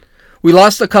We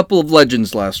lost a couple of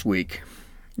legends last week.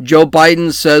 Joe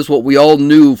Biden says what we all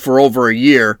knew for over a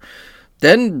year,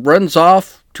 then runs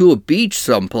off to a beach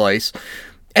someplace.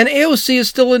 And AOC is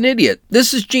still an idiot.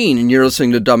 This is Gene, and you're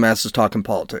listening to Dumbasses Talking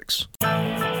Politics.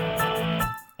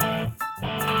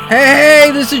 Hey,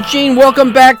 this is Gene.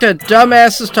 Welcome back to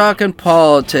Dumbasses Talking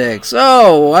Politics.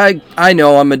 Oh, I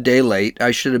know I'm a day late. I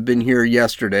should have been here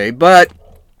yesterday, but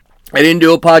I didn't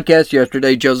do a podcast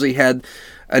yesterday. Josie had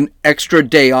an extra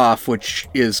day off, which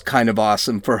is kind of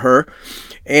awesome for her.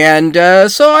 And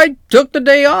so I took the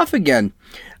day off again.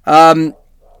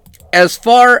 As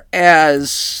far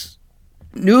as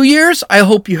New Year's, I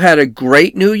hope you had a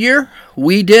great New Year.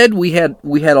 We did. We had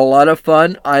a lot of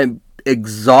fun. I'm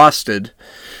exhausted.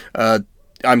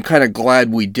 I'm kind of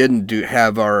glad we didn't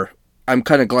I'm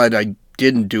kind of glad I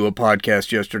didn't do a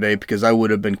podcast yesterday because I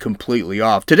would have been completely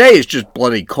off. Today is just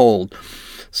bloody cold.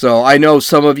 So I know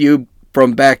some of you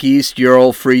from back east, you're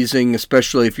all freezing,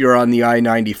 especially if you're on the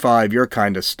I-95, you're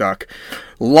kind of stuck.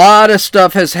 A lot of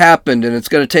stuff has happened, and it's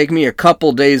going to take me a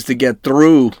couple days to get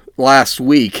through last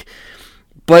week.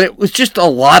 But it was just a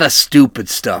lot of stupid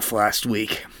stuff last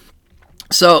week.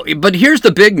 So, but here's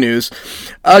the big news.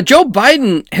 Joe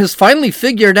Biden has finally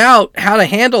figured out how to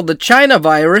handle the China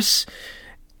virus,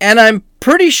 and I'm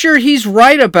pretty sure he's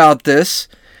right about this.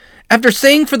 After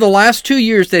saying for the last 2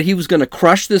 years that he was going to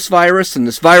crush this virus and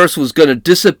this virus was going to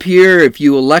disappear if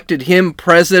you elected him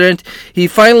president, he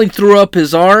finally threw up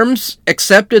his arms,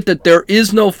 accepted that there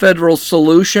is no federal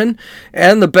solution,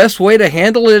 and the best way to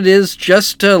handle it is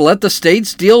just to let the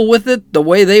states deal with it the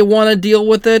way they want to deal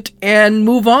with it and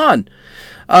move on.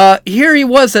 Here he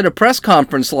was at a press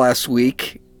conference last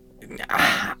week.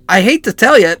 I hate to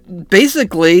tell you,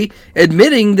 basically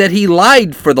admitting that he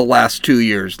lied for the last 2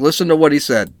 years. Listen to what he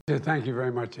said. Thank you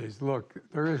very much, Ace. Look,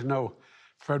 there is no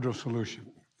federal solution.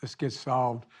 This gets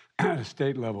solved at a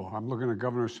state level. I'm looking at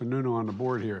Governor Sununu on the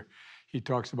board here. He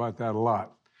talks about that a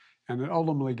lot. And it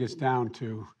ultimately gets down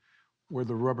to where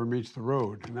the rubber meets the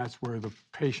road, and that's where the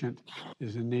patient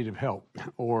is in need of help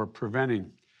or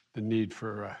preventing the need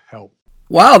for help.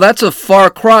 Wow, that's a far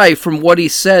cry from what he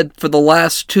said for the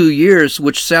last 2 years,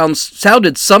 which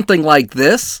sounded something like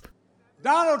this.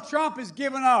 Donald Trump has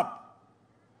given up.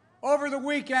 Over the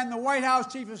weekend, the White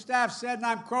House Chief of Staff said, and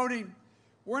I'm quoting,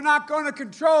 "We're not going to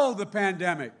control the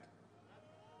pandemic."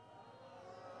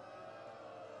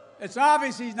 It's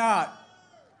obvious he's not.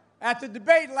 At the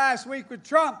debate last week with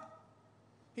Trump,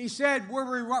 he said,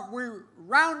 we're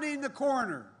rounding the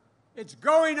corner. It's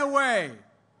going away.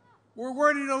 We're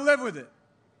learning to live with it.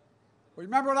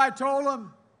 Remember what I told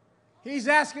him? He's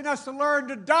asking us to learn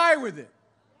to die with it.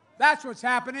 That's what's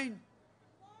happening.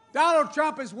 Donald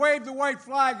Trump has waved the white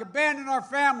flag, abandoned our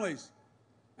families,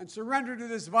 and surrendered to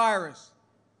this virus.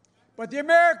 But the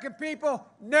American people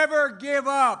never give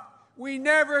up. We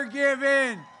never give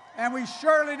in, and we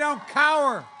surely don't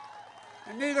cower,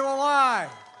 and neither will I.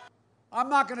 I'm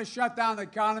not going to shut down the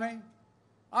economy.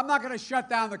 I'm not going to shut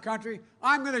down the country.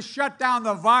 I'm going to shut down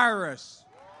the virus.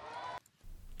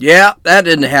 Yeah, that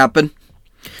didn't happen.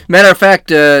 Matter of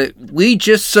fact, we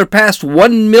just surpassed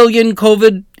 1 million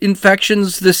COVID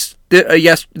infections this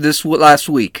last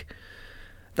week.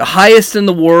 The highest in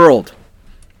the world.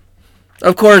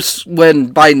 Of course,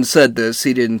 when Biden said this,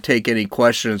 he didn't take any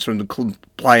questions from the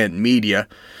compliant media.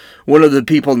 One of the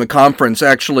people in the conference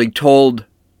actually told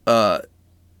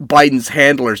Biden's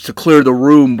handlers to clear the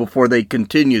room before they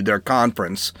continued their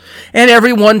conference. And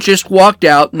everyone just walked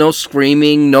out, no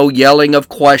screaming, no yelling of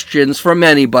questions from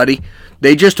anybody.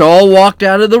 They just all walked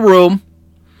out of the room.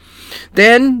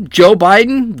 Then Joe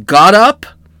Biden got up,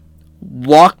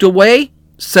 walked away,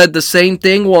 said the same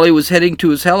thing while he was heading to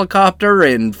his helicopter,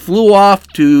 and flew off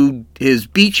to his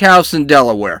beach house in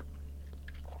Delaware.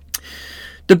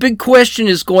 The big question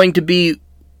is going to be,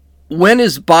 when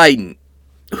is Biden,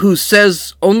 who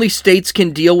says only states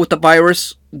can deal with the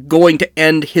virus, going to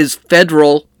end his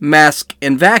federal mask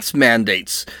and vax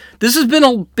mandates? This has been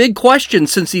a big question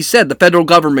since he said the federal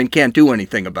government can't do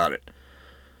anything about it.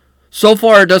 So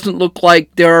far, it doesn't look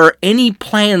like there are any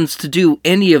plans to do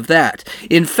any of that.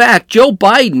 In fact, Joe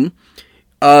Biden,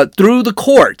 through the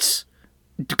courts,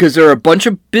 because there are a bunch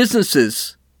of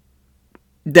businesses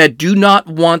that do not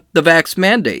want the vax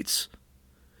mandates,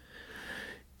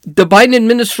 the Biden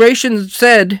administration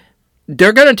said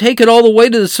they're going to take it all the way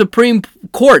to the Supreme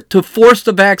Court to force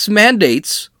the vax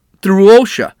mandates through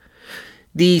OSHA.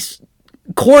 These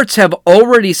courts have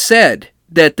already said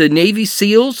that the Navy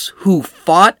SEALs who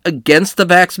fought against the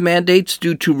vax mandates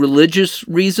due to religious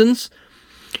reasons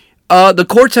the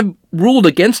courts have ruled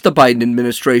against the Biden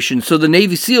administration, so the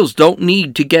Navy SEALs don't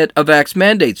need to get a vax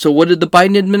mandate. So what did the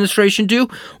Biden administration do?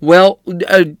 Well,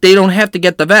 they don't have to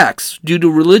get the vax due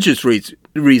to religious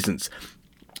reasons.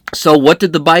 So what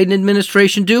did the Biden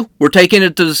administration do? We're taking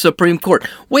it to the Supreme Court.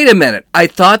 Wait a minute. I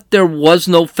thought there was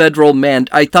no federal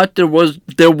I thought there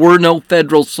were no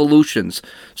federal solutions.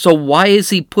 So why is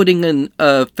he putting in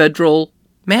a federal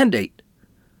mandate?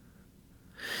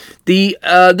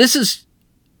 This is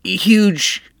a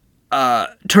huge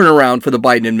turnaround for the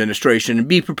Biden administration, and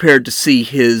be prepared to see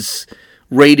his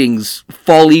ratings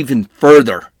fall even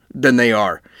further than they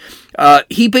are.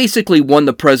 He basically won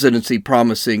the presidency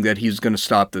promising that he was going to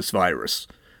stop this virus.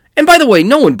 And by the way,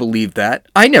 no one believed that.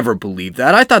 I never believed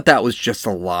that. I thought that was just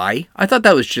a lie. I thought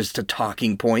that was just a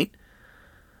talking point.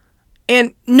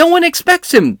 And no one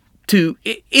expects him to.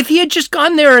 If he had just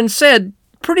gone there and said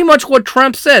pretty much what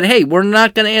Trump said, hey, we're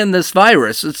not going to end this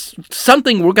virus. It's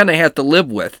something we're going to have to live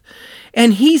with.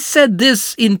 And he said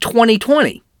this in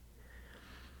 2020.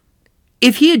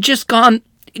 If he had just gone,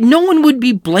 no one would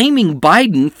be blaming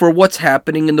Biden for what's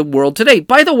happening in the world today.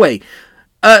 By the way,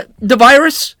 the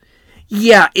virus,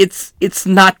 yeah, it's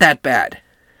not that bad.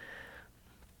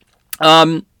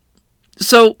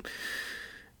 So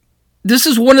this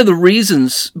is one of the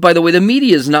reasons, by the way, the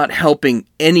media is not helping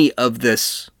any of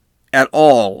this at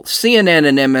all. CNN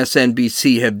and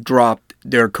MSNBC have dropped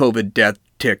their COVID death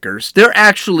tickers. They're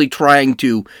actually trying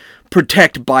to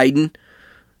protect Biden,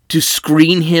 to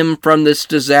screen him from this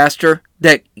disaster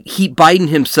that Biden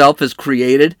himself has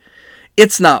created.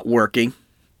 It's not working.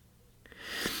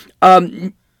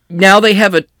 Now they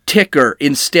have a ticker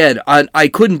instead. I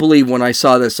couldn't believe when I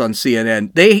saw this on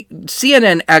CNN.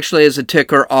 CNN actually has a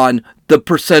ticker on the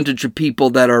percentage of people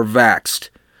that are vaxxed.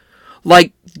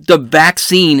 Like the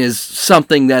vaccine is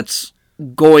something that's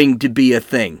going to be a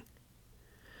thing.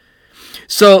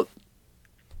 So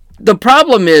the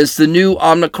problem is the new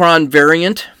Omicron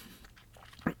variant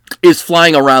is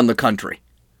flying around the country.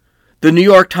 The New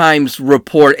York Times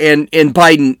report, and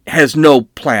Biden has no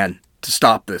plan to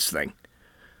stop this thing.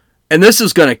 And this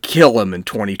is going to kill him in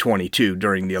 2022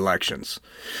 during the elections.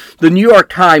 The New York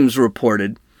Times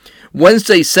reported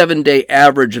Wednesday's 7-day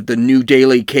average of the new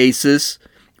daily cases,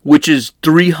 which is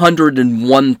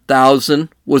 301,000,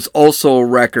 was also a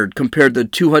record compared to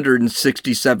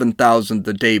 267,000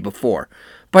 the day before.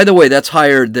 By the way, that's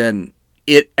higher than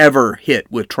it ever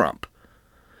hit with Trump.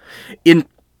 In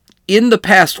the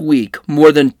past week,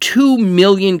 more than 2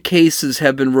 million cases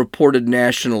have been reported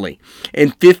nationally,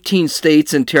 and 15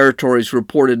 states and territories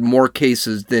reported more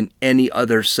cases than any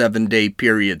other 7-day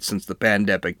period since the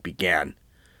pandemic began.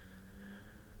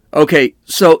 Okay,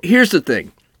 so here's the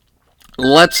thing.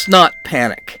 Let's not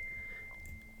panic.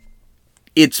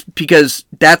 It's because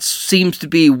that seems to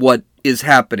be what is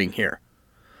happening here.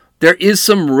 There is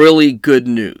some really good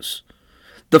news.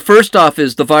 The first off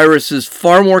is the virus is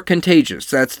far more contagious.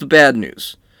 That's the bad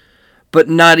news. But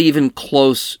not even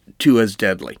close to as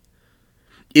deadly.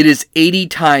 It is 80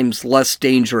 times less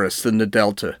dangerous than the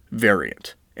Delta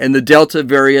variant. And the Delta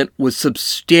variant was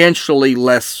substantially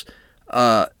less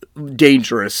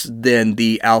dangerous than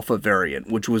the Alpha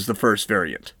variant, which was the first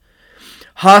variant.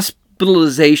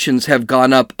 Hospitalizations have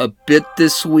gone up a bit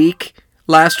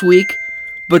last week,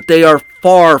 but they are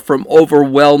far from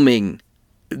overwhelming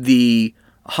the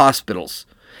hospitals.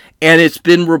 And it's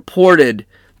been reported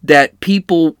that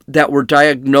people that were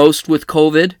diagnosed with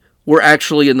COVID were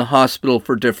actually in the hospital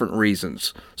for different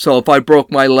reasons. So if I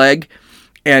broke my leg,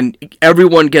 and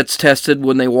everyone gets tested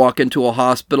when they walk into a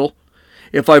hospital,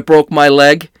 if I broke my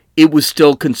leg, it was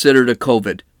still considered a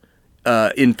COVID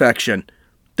infection,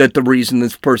 that the reason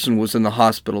this person was in the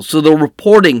hospital. So the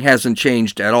reporting hasn't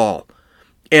changed at all.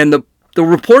 And the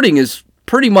reporting is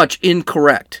pretty much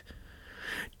incorrect.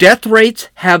 Death rates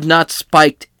have not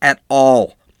spiked at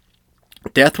all.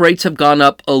 Death rates have gone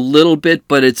up a little bit,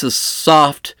 but it's a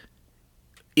soft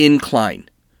incline.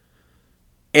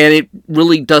 And it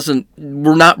really doesn't,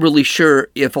 we're not really sure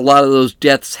if a lot of those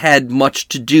deaths had much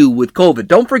to do with COVID.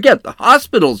 Don't forget, the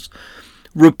hospitals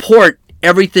report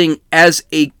everything as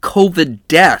a COVID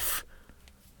death,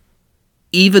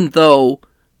 even though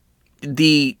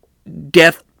the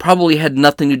death probably had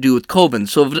nothing to do with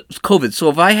COVID. So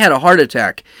if I had a heart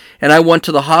attack and I went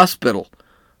to the hospital,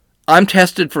 I'm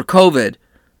tested for COVID,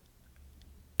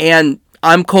 and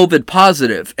I'm COVID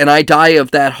positive, and I die of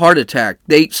that heart attack,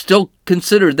 they still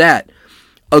consider that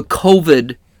a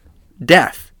COVID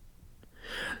death.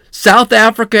 South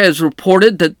Africa has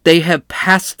reported that they have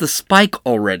passed the spike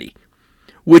already,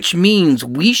 which means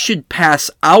we should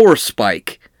pass our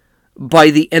spike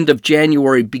by the end of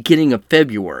January, beginning of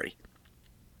February.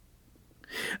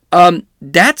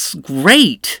 That's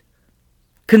great,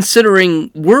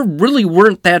 considering we really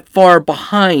weren't that far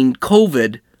behind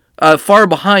COVID, far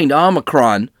behind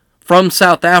Omicron from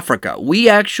South Africa. We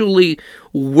actually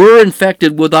were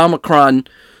infected with Omicron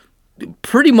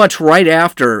pretty much right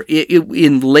after,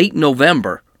 in late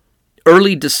November,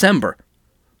 early December.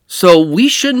 So we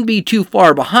shouldn't be too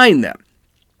far behind them.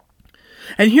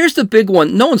 And here's the big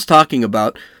one no one's talking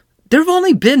about. There have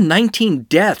only been 19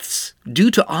 deaths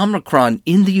due to Omicron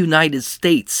in the United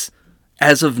States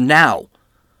as of now.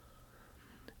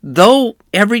 Though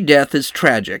every death is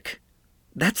tragic,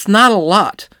 that's not a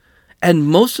lot. And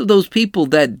most of those people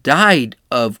that died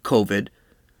of COVID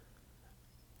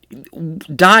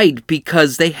died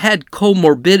because they had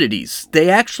comorbidities. They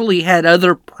actually had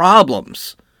other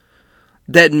problems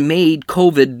that made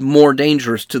COVID more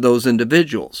dangerous to those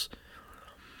individuals.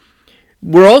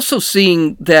 We're also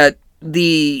seeing that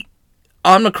the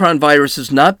Omicron virus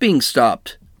is not being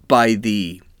stopped by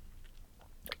the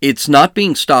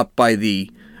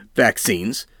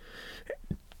vaccines.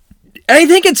 And I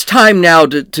think it's time now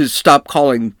to stop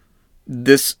calling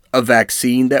this a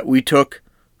vaccine that we took.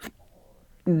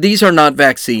 These are not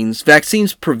vaccines.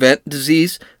 Vaccines prevent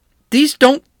disease. These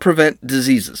don't prevent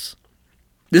diseases.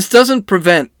 This doesn't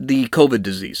prevent the COVID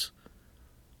disease.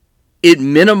 It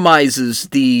minimizes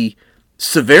the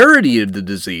severity of the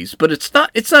disease, but it's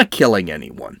not killing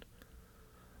anyone.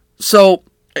 So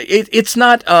it's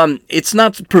not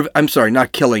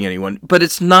killing anyone, but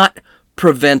it's not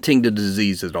preventing the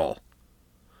disease at all.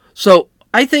 So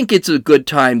I think it's a good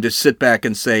time to sit back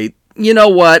and say, you know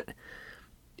what?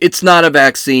 It's not a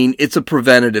vaccine, it's a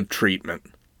preventative treatment.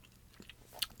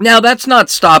 Now, that's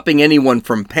not stopping anyone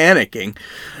from panicking.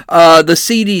 The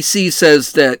CDC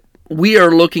says that we are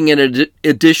looking at an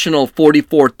additional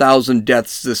 44,000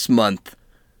 deaths this month.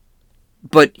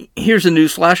 But here's a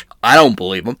newsflash. I don't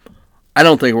believe them. I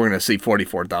don't think we're going to see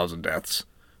 44,000 deaths.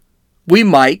 We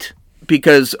might,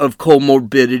 because of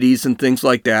comorbidities and things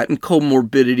like that. And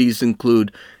comorbidities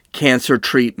include cancer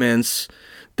treatments.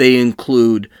 They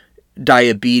include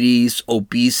diabetes,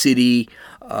 obesity,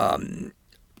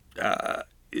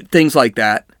 things like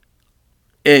that.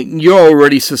 And you're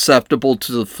already susceptible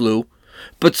to the flu.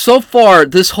 But so far,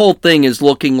 this whole thing is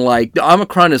looking like, the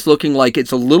Omicron is looking like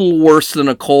it's a little worse than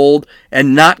a cold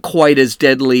and not quite as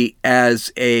deadly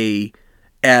as the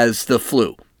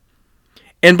flu.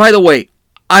 And by the way,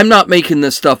 I'm not making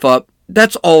this stuff up.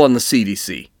 That's all on the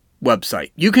CDC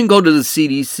website. You can go to the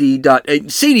CDC.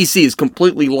 CDC is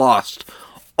completely lost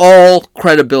all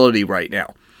credibility right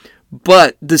now.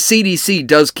 But the CDC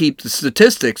does keep the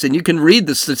statistics, and you can read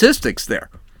the statistics there.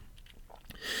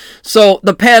 So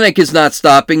the panic is not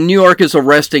stopping. New York is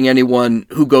arresting anyone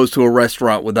who goes to a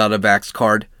restaurant without a Vax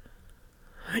card.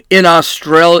 In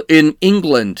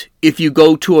England, if you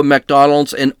go to a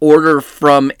McDonald's and order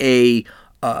from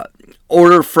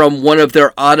one of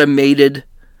their automated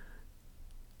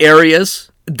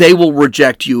areas, they will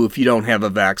reject you if you don't have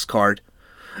a Vax card.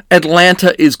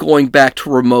 Atlanta is going back to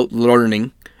remote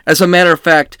learning. As a matter of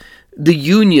fact,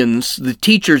 the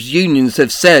teachers' unions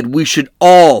have said we should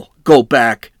all go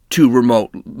back to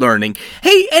remote learning.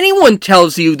 Hey, anyone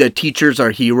tells you that teachers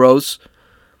are heroes,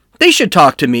 they should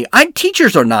talk to me.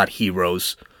 Teachers are not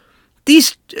heroes.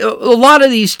 A lot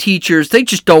of these teachers, they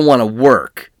just don't want to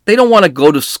work. They don't want to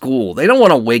go to school. They don't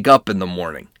want to wake up in the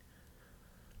morning.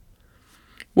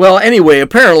 Well, anyway,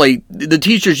 apparently the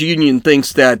teachers' union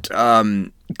thinks that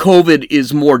COVID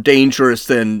is more dangerous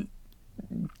than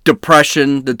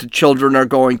depression that the children are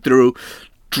going through,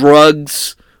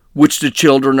 drugs, which the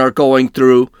children are going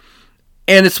through,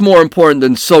 and it's more important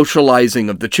than socializing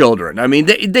of the children. I mean,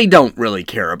 they don't really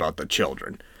care about the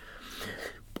children.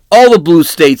 All the blue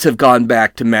states have gone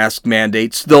back to mask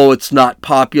mandates, though it's not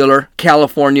popular.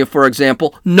 California, for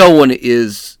example, no one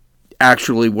is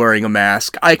actually wearing a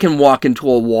mask. I can walk into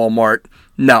a Walmart,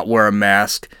 not wear a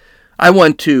mask. I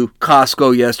went to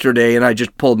Costco yesterday, and I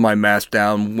just pulled my mask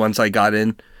down once I got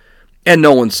in, and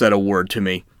no one said a word to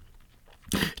me.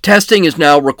 Testing is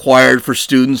now required for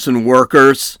students and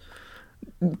workers.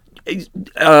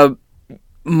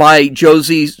 My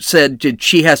Josie said that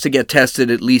she has to get tested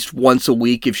at least once a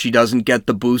week if she doesn't get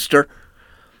the booster.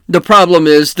 The problem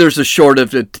is there's a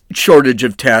shortage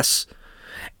of tests,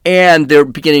 and they're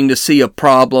beginning to see a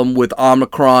problem with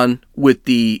Omicron with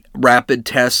the rapid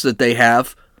tests that they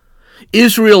have.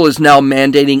 Israel is now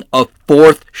mandating a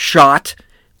fourth shot.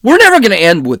 We're never going to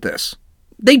end with this.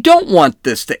 They don't want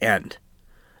this to end.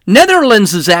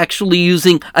 Netherlands is actually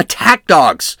using attack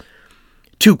dogs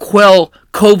to quell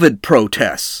COVID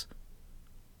protests.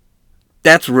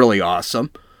 That's really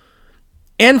awesome.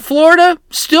 And Florida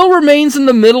still remains in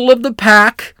the middle of the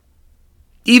pack.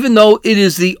 even though it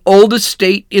is the oldest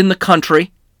state in the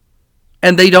country,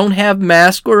 and they don't have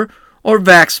mask or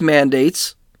vax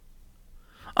mandates.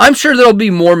 I'm sure there'll be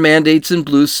more mandates in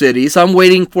blue cities. I'm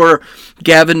waiting for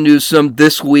Gavin Newsom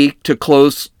this week to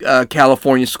close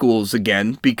California schools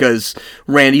again because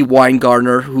Randy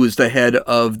Weingartner, who is the head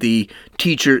of the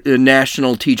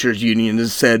National Teachers Union,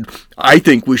 has said, I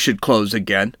think we should close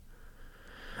again.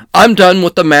 I'm done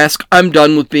with the mask. I'm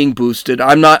done with being boosted.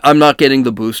 I'm not getting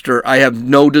the booster. I have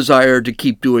no desire to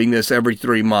keep doing this every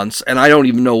 3 months, and I don't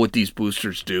even know what these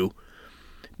boosters do.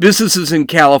 Businesses in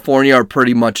California are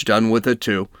pretty much done with it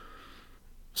too.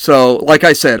 So, like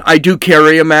I said, I do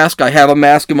carry a mask. I have a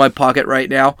mask in my pocket right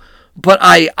now, but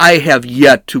I have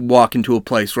yet to walk into a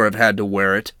place where I've had to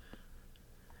wear it.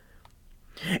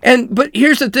 But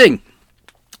here's the thing.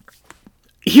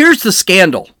 Here's the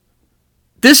scandal.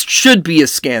 This should be a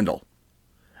scandal.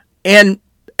 And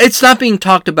it's not being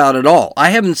talked about at all. I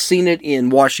haven't seen it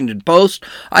in Washington Post.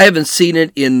 I haven't seen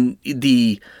it in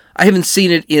the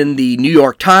New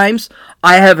York Times.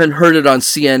 I haven't heard it on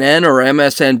CNN or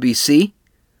MSNBC.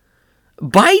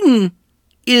 Biden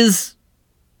is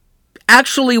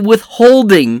actually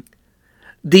withholding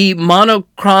the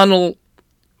monoclonal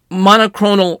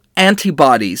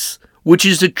antibodies, which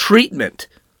is a treatment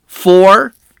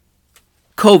for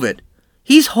COVID.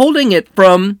 He's holding it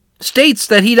from states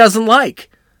that he doesn't like.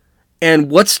 And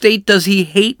what state does he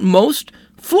hate most?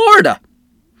 Florida.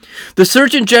 The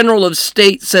Surgeon General of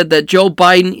State said that Joe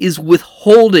Biden is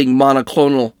withholding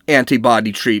monoclonal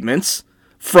antibody treatments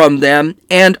from them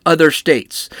and other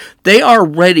states. They are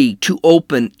ready to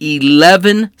open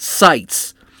 11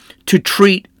 sites to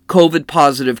treat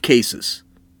COVID-positive cases.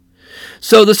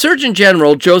 So the Surgeon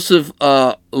General, Joseph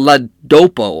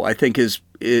Ladapo, I think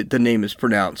the name is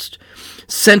pronounced,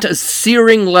 sent a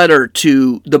searing letter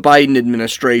to the Biden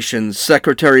administration's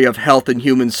Secretary of Health and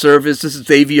Human Services,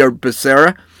 Xavier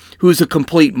Becerra, who's a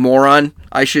complete moron.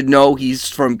 I should know, he's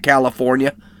from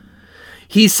California.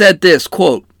 He said this,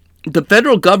 quote, "The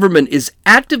federal government is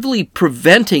actively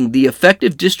preventing the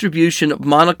effective distribution of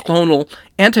monoclonal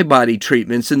antibody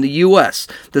treatments in the U.S.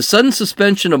 The sudden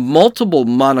suspension of multiple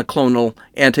monoclonal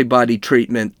antibody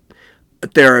treatment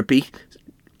therapy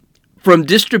from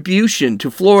distribution to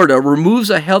Florida removes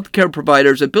a healthcare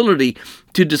provider's ability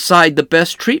to decide the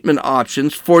best treatment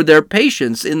options for their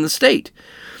patients in the state.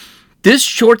 This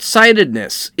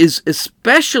short-sightedness is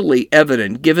especially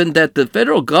evident given that the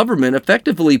federal government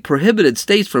effectively prohibited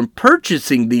states from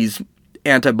purchasing these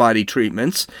antibody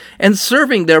treatments and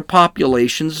serving their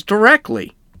populations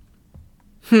directly."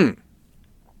 Now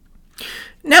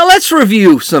let's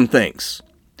review some things.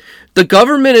 The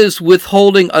government is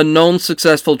withholding a known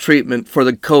successful treatment for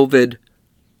COVID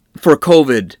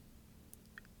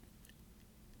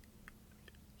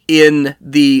in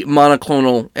the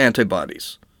monoclonal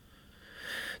antibodies.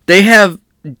 They have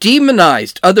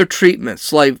demonized other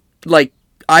treatments like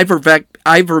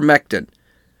ivermectin,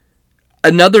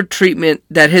 another treatment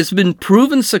that has been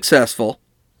proven successful,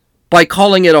 by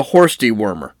calling it a horse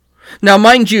dewormer. Now,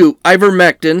 mind you,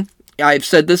 ivermectin, I've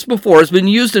said this before, has been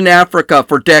used in Africa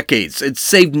for decades. It's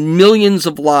saved millions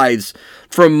of lives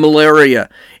from malaria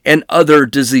and other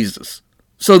diseases.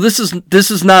 So this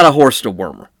is not a horse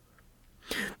dewormer.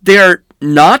 They're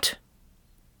not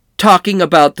talking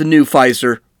about the new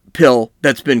Pfizer pill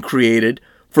that's been created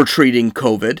for treating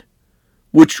COVID,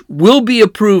 which will be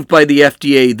approved by the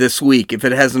FDA this week if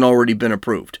it hasn't already been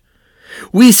approved.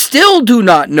 We still do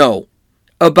not know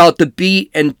about the B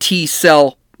and T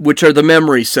cell, which are the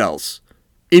memory cells,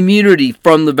 immunity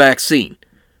from the vaccine.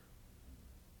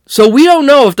 So we don't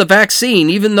know if the vaccine,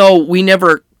 even though we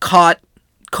never caught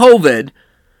COVID,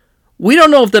 we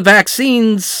don't know if the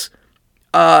vaccine's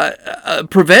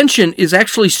prevention is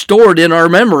actually stored in our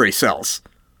memory cells.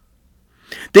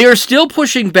 They are still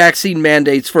pushing vaccine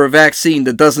mandates for a vaccine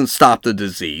that doesn't stop the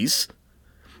disease.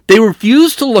 They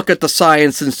refuse to look at the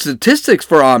science and statistics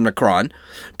for Omicron,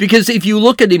 because if you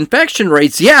look at infection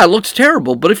rates, yeah, it looks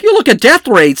terrible. But if you look at death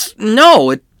rates, no,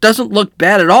 it doesn't look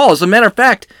bad at all. As a matter of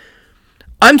fact,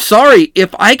 I'm sorry,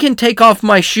 if I can take off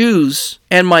my shoes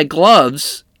and my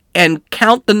gloves and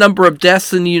count the number of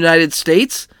deaths in the United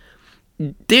States,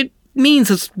 it means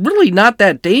it's really not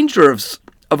that dangerous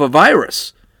of a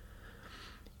virus.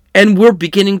 And we're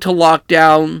beginning to lock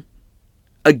down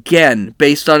again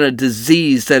based on a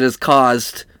disease that has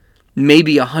caused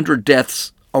maybe 100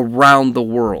 deaths around the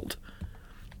world.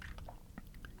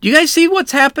 Do you guys see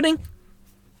what's happening?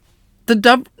 The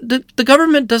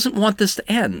government doesn't want this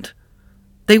to end.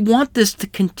 They want this to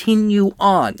continue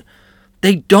on.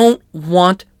 They don't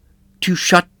want to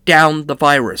shut down the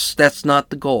virus. That's not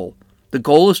the goal. The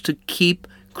goal is to keep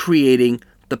creating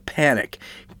the panic.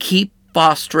 Keep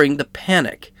fostering the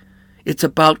panic. It's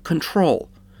about control.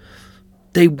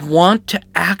 They want to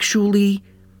actually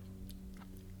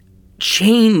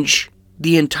change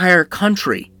the entire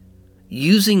country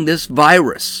using this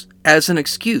virus as an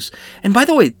excuse. And by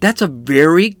the way, that's a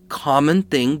very common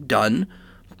thing done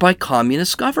by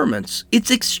communist governments. It's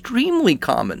extremely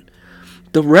common.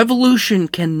 The revolution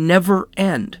can never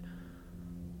end.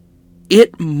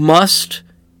 It must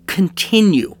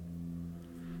continue.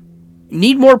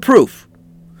 Need more proof?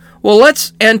 Well,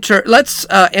 let's enter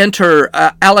Alexandria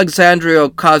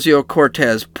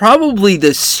Ocasio-Cortez, probably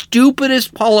the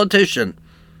stupidest politician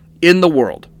in the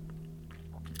world.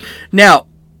 Now,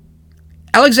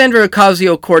 Alexandria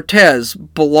Ocasio-Cortez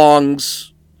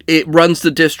runs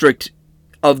the district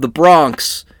of the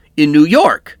Bronx in New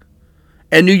York.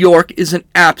 And New York is an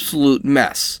absolute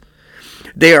mess.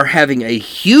 They are having a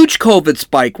huge COVID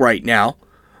spike right now.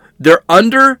 They're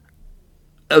under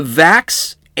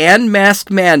vax and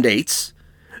mask mandates.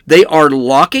 They are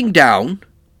locking down.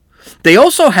 They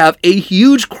also have a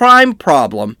huge crime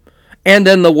problem. And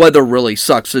then the weather really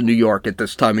sucks in New York at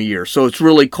this time of year. So it's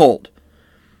really cold.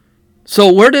 So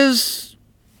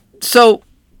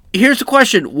here's the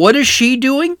question. What is she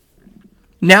doing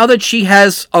now that she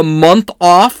has a month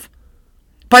off?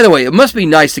 By the way, it must be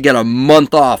nice to get a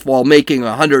month off while making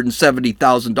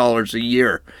 $170,000 a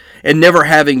year and never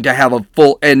having to have a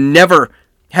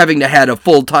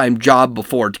full-time job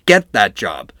before to get that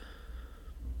job.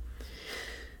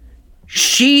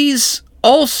 She's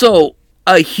also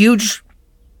a huge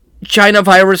China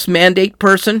virus mandate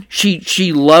person.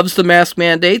 She loves the mask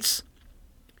mandates.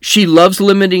 She loves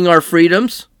limiting our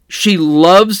freedoms. She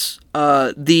loves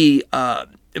the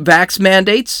vax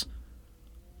mandates.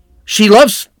 She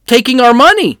loves taking our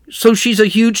money. So she's a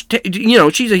huge,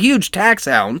 she's a huge tax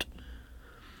hound.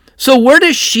 So where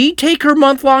does she take her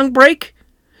month-long break?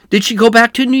 Did she go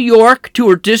back to New York, to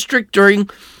her district during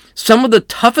some of the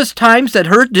toughest times that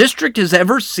her district has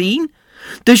ever seen?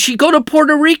 Does she go to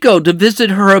Puerto Rico to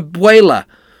visit her abuela,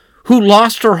 who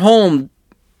lost her home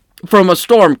from a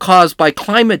storm caused by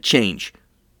climate change?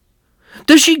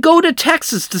 Does she go to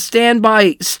Texas to stand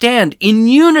in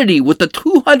unity with the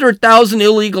 200,000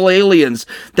 illegal aliens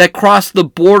that cross the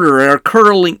border and are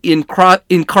currently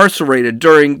incarcerated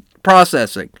during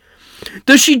processing?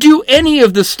 Does she do any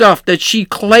of the stuff that she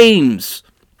claims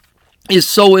is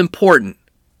so important?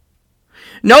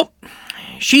 Nope.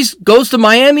 She goes to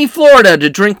Miami, Florida to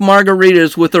drink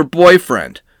margaritas with her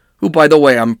boyfriend, who, by the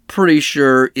way, I'm pretty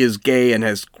sure is gay and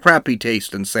has crappy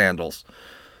taste in sandals.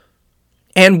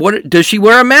 And does she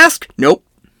wear a mask? Nope.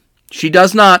 She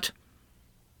does not.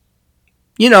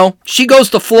 She goes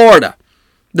to Florida,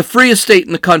 the freest state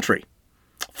in the country.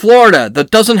 Florida,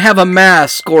 that doesn't have a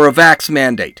mask or a vax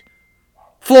mandate.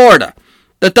 Florida,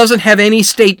 that doesn't have any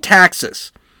state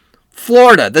taxes.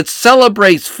 Florida, that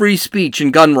celebrates free speech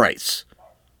and gun rights.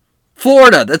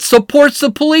 Florida, that supports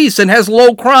the police and has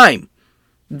low crime.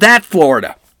 That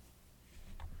Florida.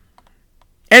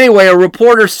 Anyway, a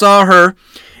reporter saw her,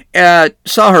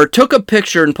 took a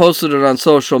picture and posted it on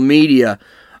social media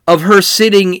of her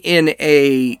sitting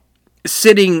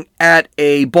at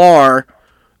a bar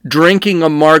drinking a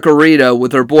margarita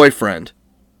with her boyfriend.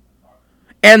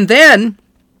 And then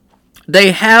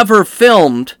they have her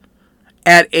filmed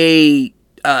at a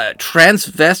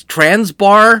trans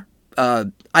bar.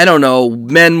 I don't know,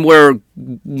 men wear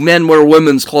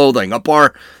women's clothing,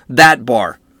 that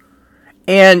bar.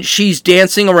 And she's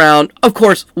dancing around, of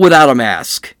course, without a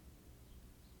mask.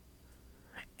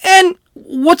 And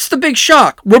what's the big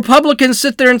shock? Republicans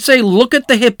sit there and say, look at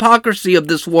the hypocrisy of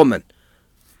this woman.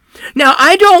 Now,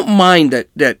 I don't mind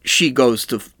that she goes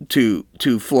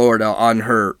to Florida on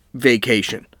her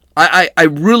vacation. I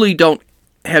really don't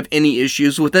have any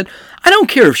issues with it. I don't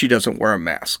care if she doesn't wear a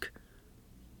mask.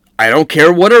 I don't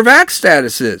care what her vax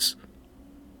status is.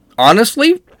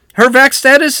 Honestly, her vax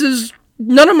status is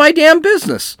none of my damn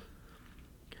business.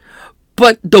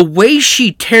 But the way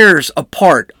she tears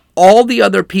apart all the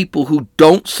other people who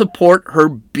don't support her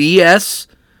BS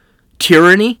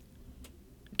tyrannical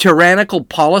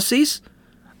policies,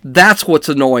 that's what's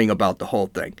annoying about the whole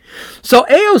thing. So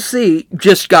AOC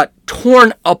just got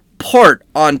torn apart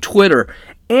on Twitter,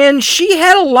 and she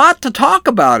had a lot to talk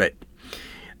about it.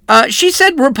 She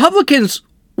said Republicans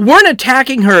weren't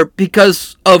attacking her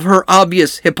because of her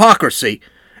obvious hypocrisy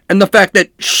and the fact that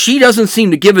she doesn't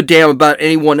seem to give a damn about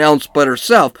anyone else but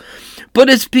herself, but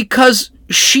it's because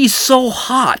she's so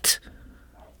hot.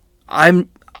 I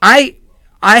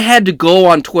had to go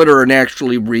on Twitter and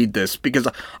actually read this because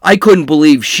I couldn't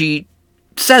believe she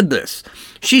said this.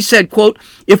 She said, quote,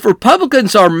 "If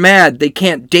Republicans are mad they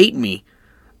can't date me,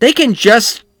 They can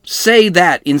just say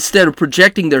that instead of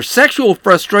projecting their sexual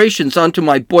frustrations onto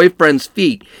my boyfriend's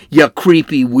feet, you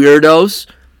creepy weirdos.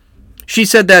 She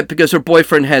said that because her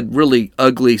boyfriend had really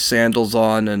ugly sandals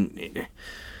on, and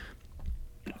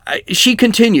she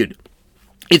continued,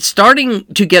 "It's starting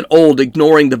to get old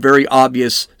ignoring the very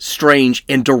obvious, strange,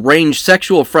 and deranged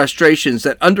sexual frustrations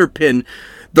that underpin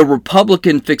the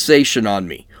Republican fixation on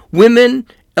me. Women,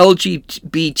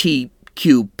 LGBTQ+,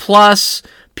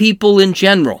 people in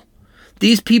general.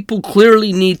 These people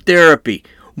clearly need therapy,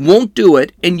 won't do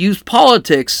it, and use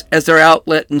politics as their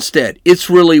outlet instead. It's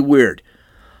really weird."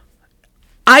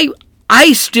 I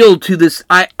still to this,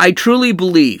 I truly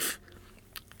believe,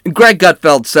 Greg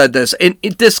Gutfeld said this, and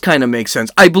this kind of makes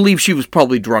sense. I believe she was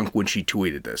probably drunk when she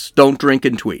tweeted this. Don't drink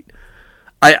and tweet.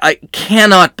 I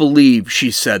cannot believe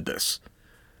she said this.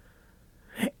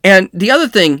 And the other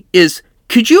thing is,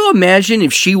 could you imagine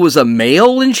if she was a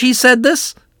male and she said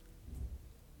this?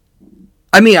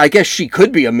 I mean, I guess she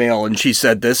could be a male and she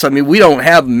said this. I mean, we don't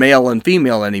have male and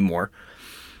female anymore.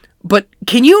 But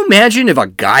can you imagine if a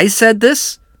guy said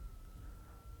this?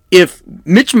 If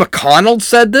Mitch McConnell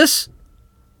said this?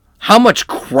 How much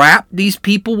crap these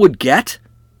people would get?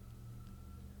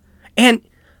 And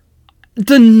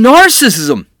the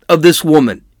narcissism of this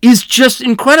woman is just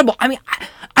incredible. I mean,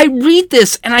 I read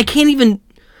this and I can't even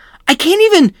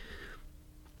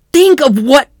think of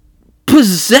what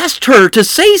possessed her to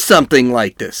say something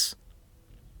like this.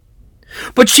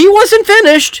 But she wasn't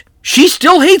finished. She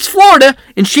still hates Florida,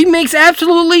 and she makes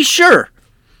absolutely sure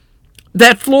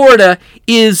that Florida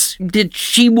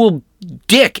she will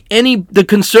dick the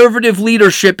conservative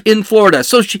leadership in Florida.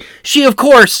 So she of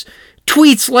course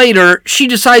tweets later, she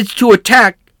decides to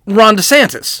attack Ron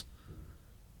DeSantis.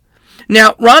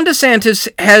 Now, Ron DeSantis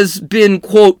has been,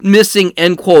 quote, missing,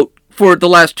 end quote, for the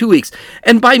last 2 weeks.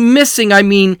 And by missing, I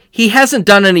mean he hasn't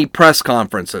done any press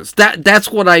conferences.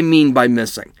 That's what I mean by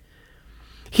missing.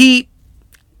 He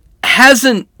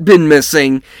hasn't been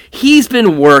missing. He's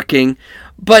been working.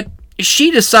 But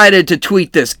she decided to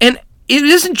tweet this. And it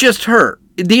isn't just her.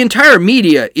 The entire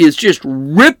media is just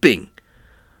ripping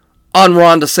on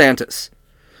Ron DeSantis.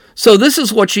 So this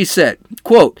is what she said,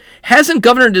 quote, "Hasn't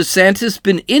Governor DeSantis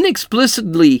been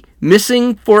inexplicably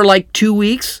missing for like 2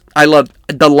 weeks? I love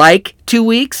the 2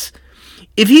 weeks.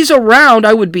 If he's around,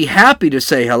 I would be happy to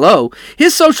say hello.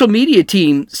 His social media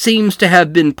team seems to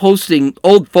have been posting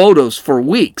old photos for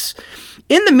weeks.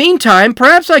 In the meantime,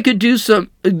 perhaps I could do some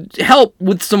help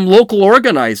with some local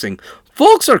organizing.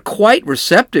 Folks are quite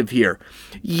receptive here."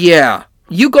 Yeah,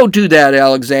 you go do that,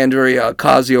 Alexandria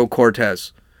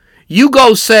Ocasio-Cortez. You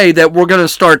go say that we're going to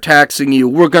start taxing you.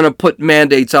 We're going to put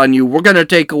mandates on you. We're going to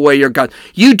take away your guns.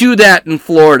 You do that in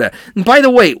Florida. And by the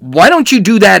way, why don't you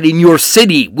do that in your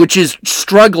city, which is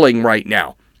struggling right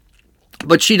now?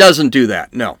 But she doesn't do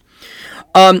that, no.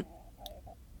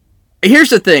 Here's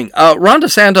the thing. Ron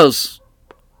DeSantis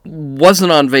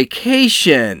wasn't on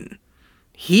vacation.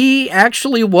 He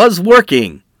actually was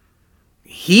working.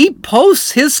 He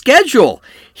posts his schedule.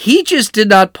 He just did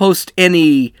not post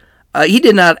any... he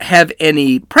did not have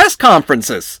any press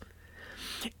conferences.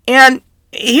 And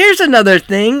here's another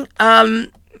thing.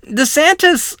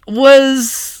 DeSantis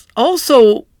was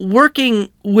also working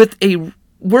with a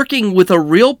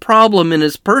real problem in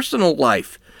his personal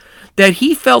life that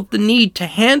he felt the need to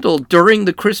handle during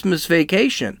the Christmas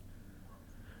vacation.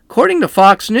 According to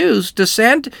Fox News,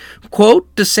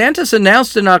 quote, "DeSantis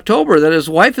announced in October that his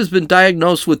wife has been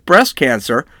diagnosed with breast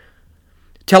cancer,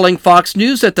 telling Fox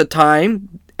News at the time,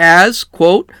 as,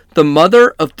 quote, "The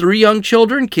mother of 3 young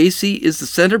children, Casey is the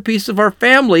centerpiece of our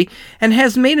family and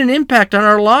has made an impact on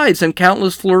our lives and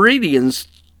countless Floridians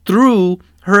through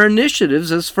her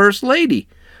initiatives as First Lady."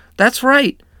 That's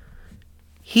right.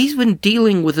 He's been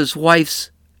dealing with his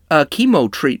wife's chemo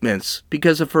treatments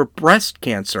because of her breast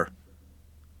cancer.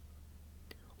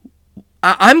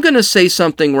 I'm going to say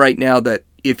something right now that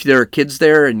if there are kids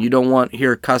there and you don't want to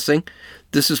hear cussing,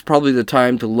 this is probably the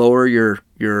time to lower your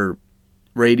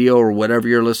radio or whatever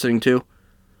you're listening to.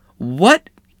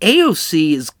 What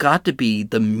AOC has got to be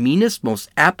the meanest, most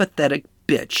apathetic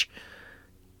bitch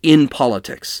in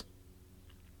politics.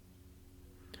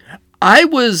 I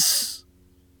was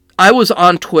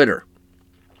on Twitter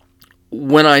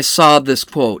when I saw this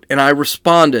quote, and I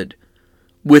responded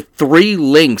with 3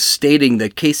 links stating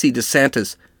that Casey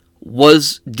DeSantis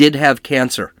did have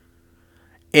cancer.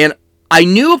 And I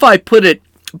knew if I put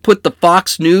the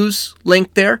Fox News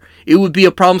link there, it would be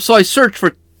a problem. So I searched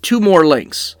for 2 more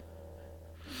links.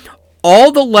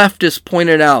 All the leftists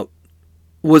pointed out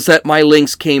was that my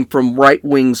links came from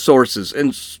right-wing sources.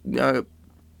 And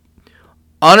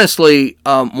honestly,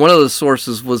 one of the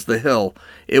sources was The Hill,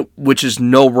 which is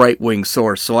no right-wing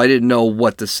source, so I didn't know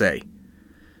what to say.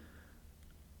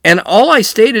 And all I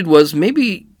stated was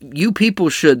maybe you people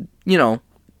should,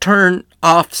 turn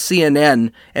off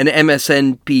CNN and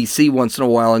MSNBC once in a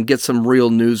while and get some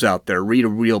real news out there. Read a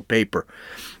real paper.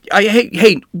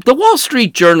 Hey, the Wall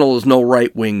Street Journal is no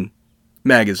right-wing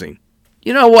magazine.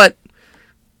 You know what?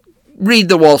 Read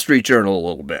the Wall Street Journal a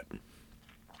little bit.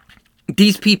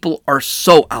 These people are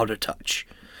so out of touch.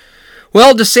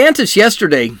 Well, DeSantis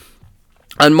yesterday,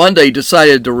 on Monday,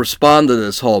 decided to respond to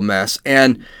this whole mess,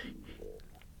 and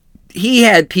he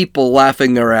had people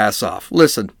laughing their ass off.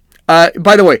 Listen,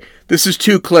 by the way, this is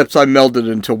 2 clips I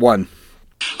melded into one.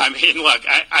 I mean, look,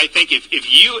 I think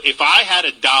if I had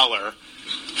 $1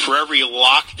 for every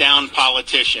lockdown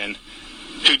politician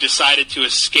who decided to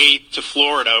escape to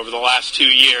Florida over the last 2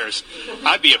 years,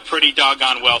 I'd be a pretty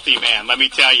doggone wealthy man, let me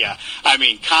tell you. I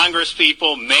mean, Congress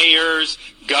people, mayors,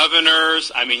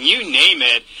 governors, I mean, you name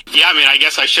it. Yeah, I mean, I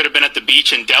guess I should have been at the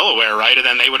beach in Delaware, right? And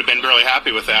then they would have been really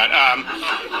happy with that.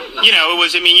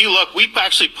 We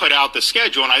actually put out the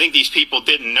schedule, and I think these people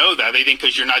didn't know that. They think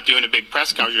because you're not doing a big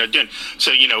press conference, you're not doing.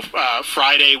 So,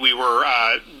 Friday we were,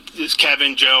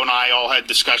 Kevin, Joe, and I all had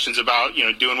discussions about,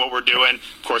 doing what we're doing.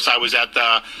 Of course, I was at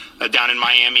the down in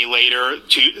Miami later,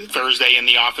 Thursday in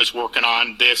the office working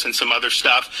on this and some other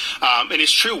stuff. And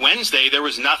it's true, Wednesday, there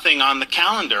was nothing on the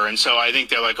calendar. And so I think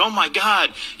they're like, oh, my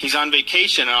God, he's on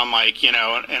vacation. And I'm like, and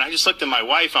I just looked at my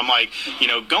wife. I'm like,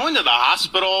 going to the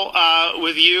hospital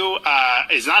with you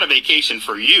is not a vacation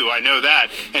for you. I know that.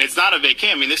 And it's not a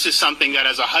vacation. I mean, this is something that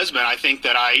as a husband, I think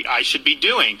that I should be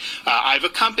doing. I've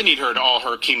accompanied her to all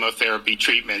her chemotherapy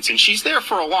treatments, and she's there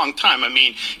for a long time. I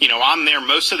mean, I'm there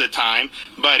most of the time,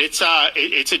 but it's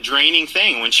a draining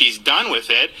thing. When she's done with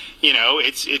it,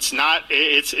 it's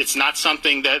not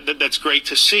something that's great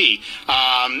to see.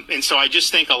 And so I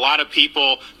just think a lot of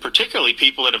people, particularly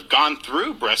people that have gone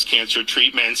through breast cancer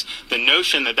treatments, the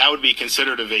notion that would be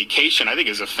considered a vacation, I think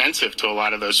is offensive to a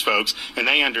lot of those folks, and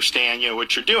they understand,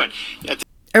 what you're doing.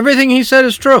 Everything he said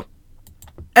is true.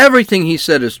 Everything he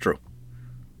said is true.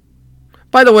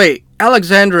 By the way,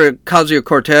 Alexandria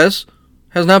Ocasio-Cortez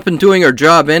has not been doing her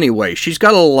job anyway. She's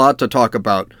got a lot to talk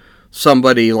about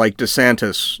somebody like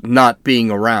DeSantis not being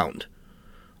around.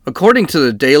 According to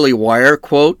the Daily Wire,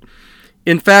 quote,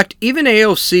 in fact, even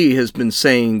AOC has been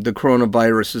saying the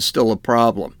coronavirus is still a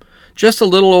problem. Just a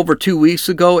little over 2 weeks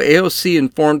ago, AOC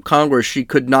informed Congress she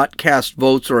could not cast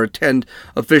votes or attend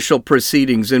official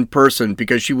proceedings in person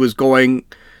because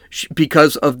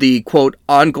because of the, quote,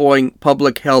 ongoing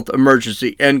public health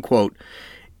emergency, end quote,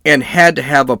 and had to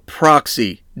have a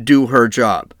proxy do her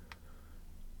job.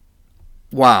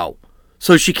 Wow.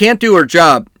 So she can't do her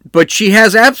job, but she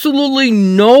has absolutely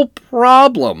no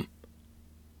problem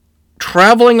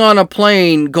traveling on a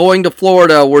plane, going to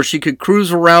Florida where she could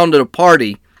cruise around at a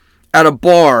party, at a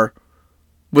bar,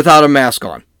 without a mask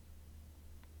on.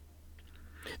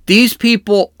 These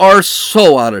people are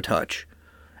so out of touch.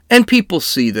 And people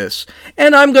see this.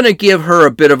 And I'm going to give her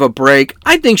a bit of a break.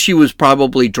 I think she was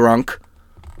probably drunk.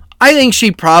 I think she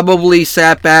probably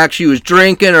sat back. She was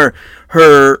drinking,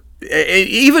 her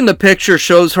even the picture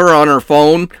shows her on her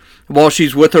phone while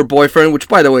she's with her boyfriend, which,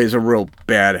 by the way, is a real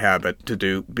bad habit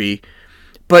to be.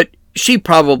 But she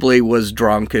probably was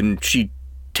drunk and she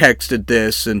texted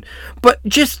this, but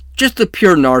just the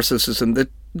pure narcissism,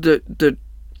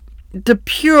 the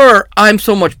pure I'm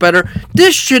so much better.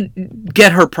 This should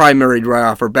get her primaried right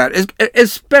off her bat,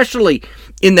 especially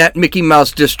in that Mickey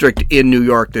Mouse district in New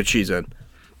York that she's in.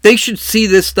 They should see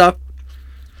this stuff.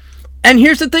 And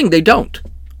here's the thing, they don't.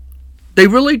 They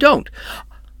really don't.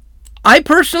 I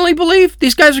personally believe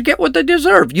these guys will get what they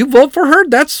deserve. You vote for her,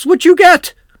 that's what you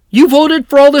get. You voted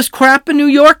for all this crap in New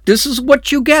York, this is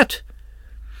what you get.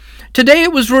 Today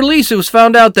it was released, it was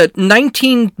found out that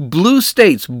 19 blue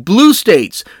states,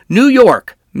 New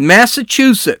York,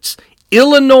 Massachusetts,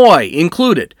 Illinois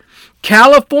included,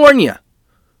 California,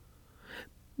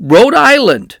 Rhode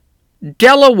Island,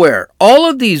 Delaware, all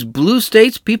of these blue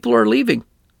states, people are leaving.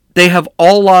 They have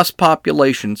all lost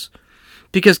populations.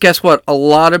 Because guess what? A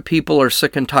lot of people are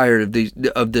sick and tired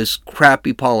of this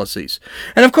crappy policies.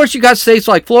 And of course you got states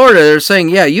like Florida that are saying,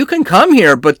 yeah, you can come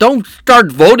here, but don't start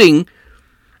voting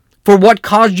for what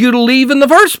caused you to leave in the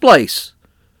first place.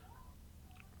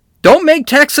 Don't make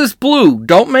Texas blue.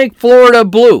 Don't make Florida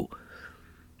blue.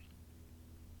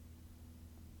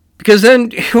 Because then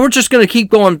we're just going to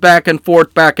keep going back and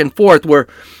forth, where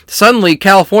suddenly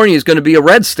California is going to be a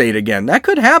red state again. That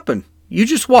could happen. You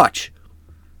just watch.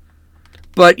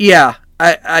 But yeah,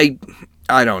 I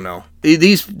don't know.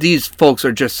 These folks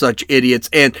are just such idiots,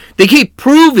 and they keep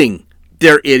proving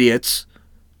they're idiots,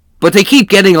 but they keep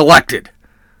getting elected.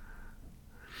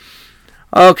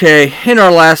 Okay, in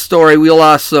our last story, we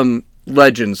lost some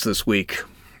legends this week.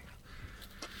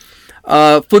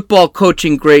 Football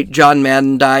coaching great John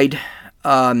Madden died.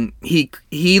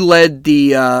 He led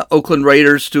the Oakland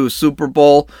Raiders to a Super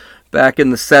Bowl back in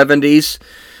the 70s.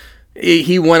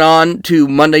 He went on to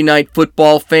Monday Night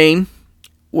Football fame,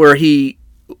 where he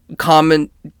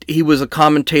was a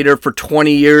commentator for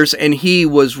 20 years, and he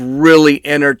was really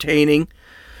entertaining.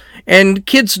 And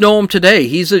kids know him today.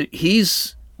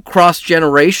 He's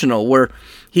cross-generational, where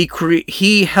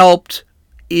he helped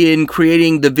in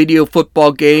creating the video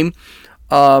football game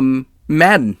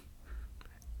Madden.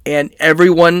 And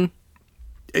everyone,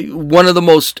 one of the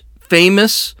most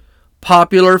famous,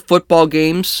 popular football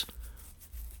games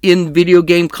in video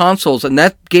game consoles. And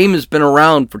that game has been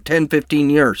around for 10, 15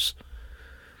 years.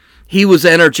 He was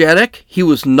energetic. He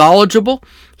was knowledgeable.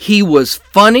 He was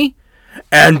funny.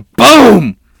 And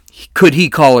boom! Could he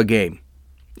call a game.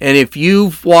 And if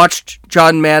you've watched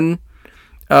John Madden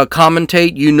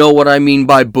commentate, you know what I mean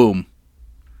by boom.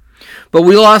 But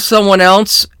we lost someone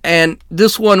else, and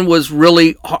this one was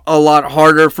really a lot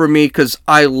harder for me because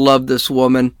I love this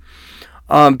woman.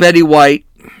 Betty White,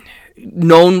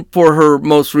 known for her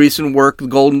most recent work, The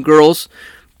Golden Girls,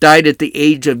 died at the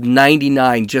age of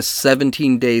 99, just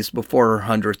 17 days before her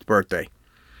 100th birthday.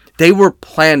 They were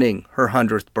planning her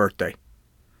 100th birthday.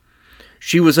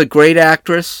 She was a great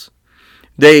actress.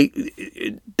 They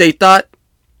thought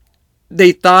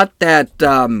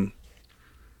that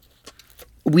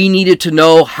we needed to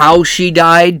know how she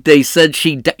died. They said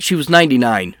she was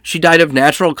 99. She died of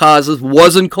natural causes.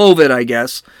 Wasn't COVID, I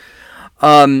guess.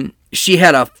 She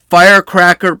had a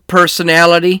firecracker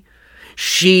personality.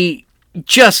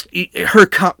 Her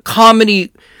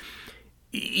comedy,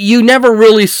 you never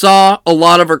really saw a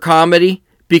lot of her comedy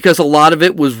because a lot of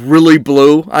it was really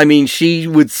blue. I mean, she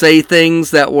would say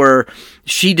things that were,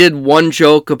 she did one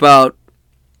joke about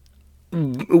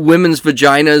women's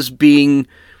vaginas being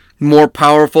more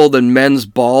powerful than men's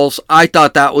balls. I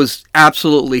thought that was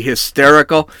absolutely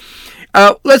hysterical.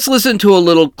 Let's listen to a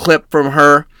little clip from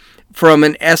her from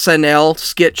an SNL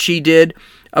skit she did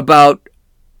about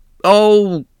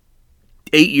 8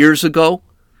 years ago.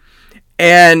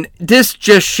 And this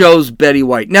just shows Betty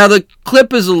White. Now the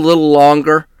clip is a little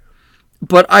longer,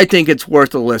 but I think it's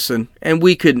worth a listen. And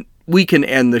we can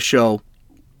end the show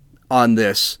on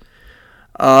this.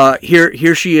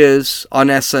 Here she is on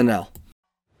SNL.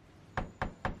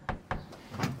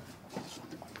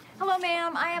 Hello,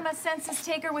 ma'am. I am a census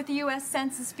taker with the U.S.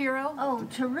 Census Bureau. Oh,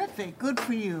 terrific. Good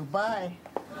for you. Bye.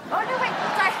 Oh, no, wait.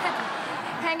 Sorry.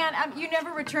 Hang on. You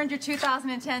never returned your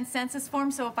 2010 census form,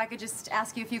 so if I could just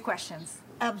ask you a few questions.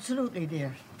 Absolutely,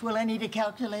 dear. Will I need a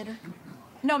calculator?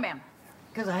 No, ma'am.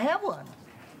 Because I have one.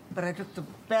 But I took the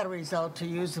batteries out to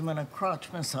use them in a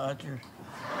crotch massager.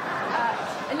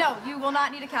 No, you will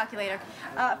not need a calculator.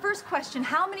 First question,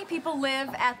 how many people live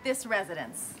at this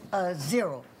residence?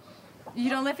 0. You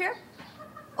don't live here?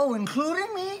 Oh,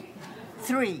 including me?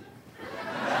 3.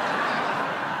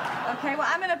 Okay, well,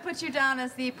 I'm going to put you down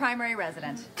as the primary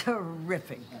resident.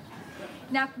 Terrific.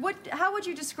 Now, how would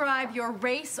you describe your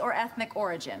race or ethnic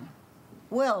origin?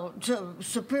 Well,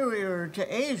 superior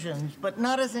to Asians, but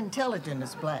not as intelligent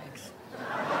as blacks.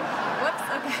 Whoops,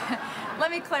 okay. Let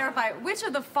me clarify. Which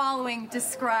of the following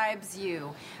describes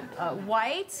you?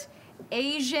 White,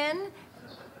 Asian,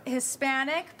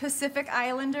 Hispanic, Pacific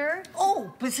Islander?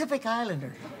 Oh, Pacific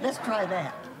Islander. Let's try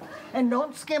that. And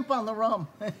don't skimp on the rum.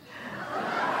 Okay.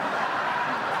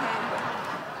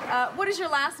 What is your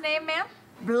last name, ma'am?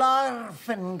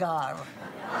 Blarfengar.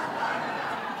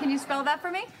 Can you spell that for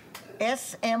me?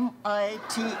 Smith.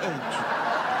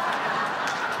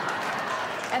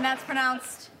 And that's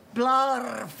pronounced?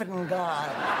 Blarfengar.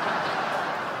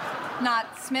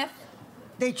 Not Smith?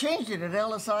 They changed it at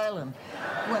Ellis Island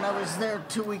when I was there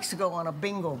 2 weeks ago on a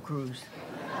bingo cruise.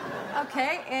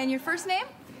 Okay, and your first name?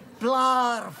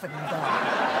 Blarfengar.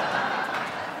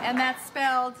 And that's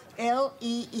spelled?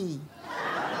 Lee.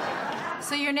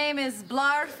 So your name is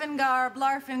Blarfengar,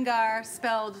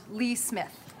 spelled Lee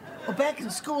Smith. Well, back in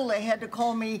school, they had to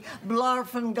call me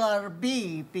Blarfengar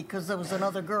B because there was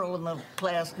another girl in the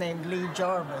class named Lee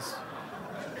Jarvis.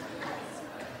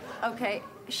 Okay,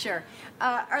 sure.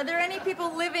 Are there any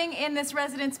people living in this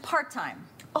residence part-time?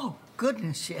 Oh,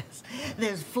 goodness, yes.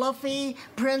 There's Fluffy,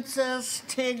 Princess,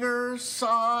 Tigger,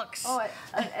 Socks. Oh,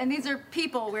 and these are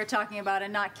people we're talking about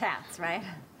and not cats, right?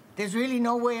 There's really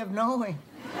no way of knowing.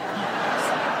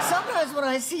 Sometimes when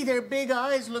I see their big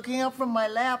eyes looking up from my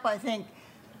lap, I think,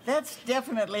 that's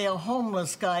definitely a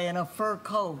homeless guy in a fur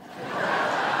coat.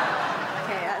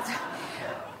 Okay,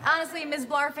 Honestly, Ms.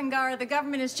 Blarfingar, the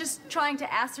government is just trying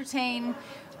to ascertain...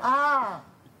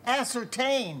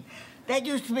 Ascertain. That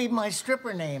used to be my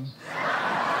stripper name.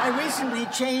 I recently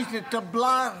changed it to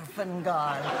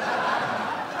Blarfingar.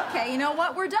 Okay, you know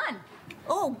what? We're done.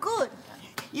 Oh, good.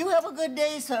 You have a good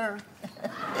day, sir.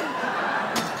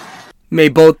 May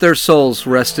both their souls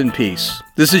rest in peace.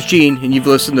 This is Gene, and you've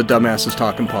listened to Dumbasses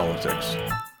Talking Politics.